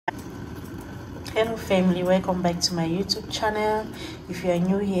Hello family, welcome back to my YouTube channel. If you are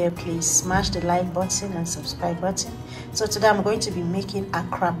new here, please smash the like button and subscribe button. So today I'm going to be making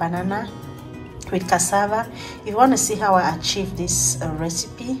akra banana with cassava. If you want to see how I achieve this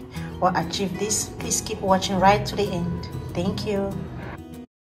recipe or achieve this, please keep watching right to the end. Thank you.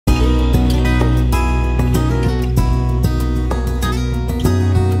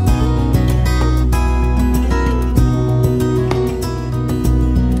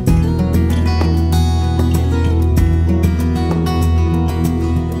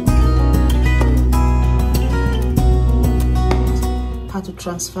 To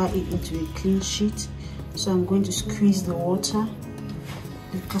transfer it into a clean sheet, so I'm going to squeeze the water,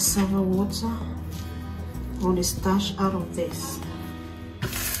 the cassava water or the starch out of this.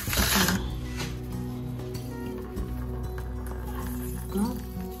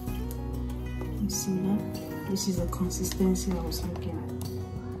 You see that? This is the consistency I was looking at.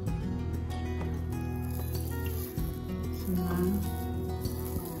 So now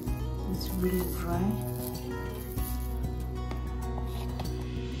it's really dry.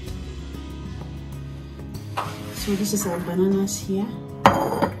 So this is our bananas here.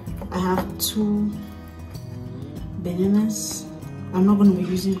 I have 2 bananas. I'm not going to be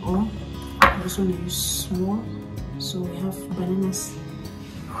using all. I'm just going to use small. So we have bananas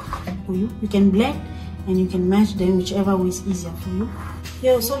for you. You can blend and you can mash them whichever way is easier for you.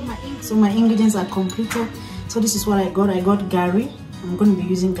 Yeah, so my ingredients are completed. So this is what I got. I got gari. I'm going to be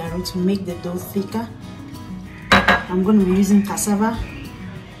using gari to make the dough thicker. I'm going to be using cassava.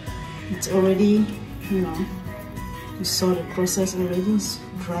 It's already, you know, you saw the process already, it's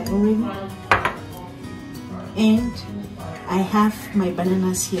dry already. And I have my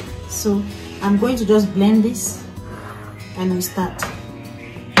bananas here. So I'm going to just blend this and we start. So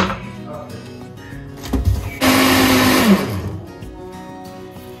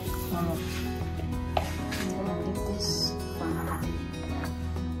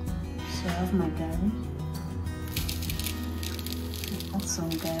I have my gari. Add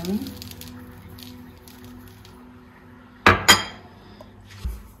some gari.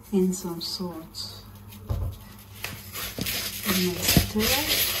 And some salt.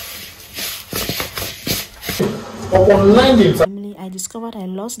 Family, I discovered I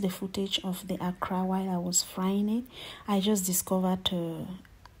lost the footage of the akra while I was frying it. I just discovered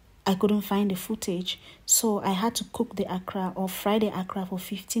I couldn't find the footage, so I had to cook the akra or fry the akra for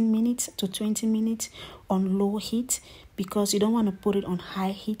 15 minutes to 20 minutes on low heat, because you don't want to put it on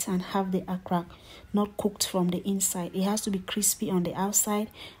high heat and have the akra not cooked from the inside. It has to be crispy on the outside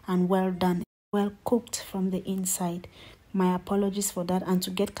and well done, well cooked from the inside. My apologies for that. And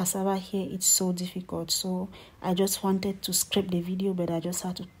to get cassava here, it's so difficult, so I just wanted to script the video, but I just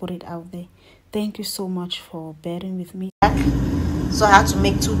had to put it out there. Thank you so much for bearing with me. So I had to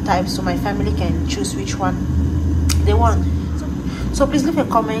make 2 types so my family can choose which one they want. So please leave a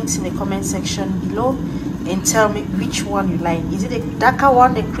comment in the comment section below and tell me which one you like. Is it the darker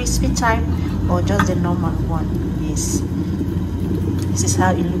one, the crispy type, or just the normal one? Yes, this is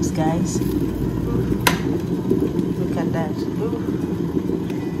how it looks, guys. Look at that. Ooh.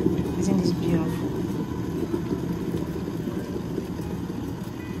 Isn't this beautiful?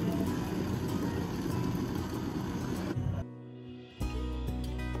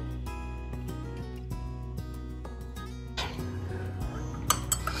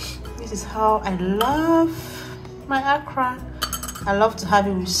 This is how I love my akra. I love to have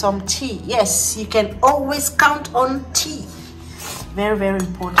it with some tea. Yes, you can always count on tea. Very, very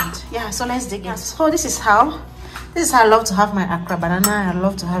important. Yeah, so let's dig in. So this is how I love to have my akra banana. I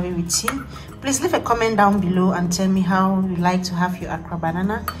love to have it with tea. Please leave a comment down below and tell me how you like to have your akra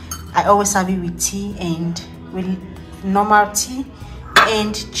banana. I always have it with tea and with normal tea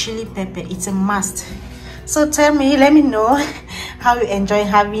and chili pepper. It's a must. So tell me, let me know how you enjoy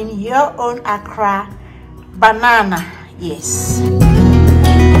having your own akra banana. Yes.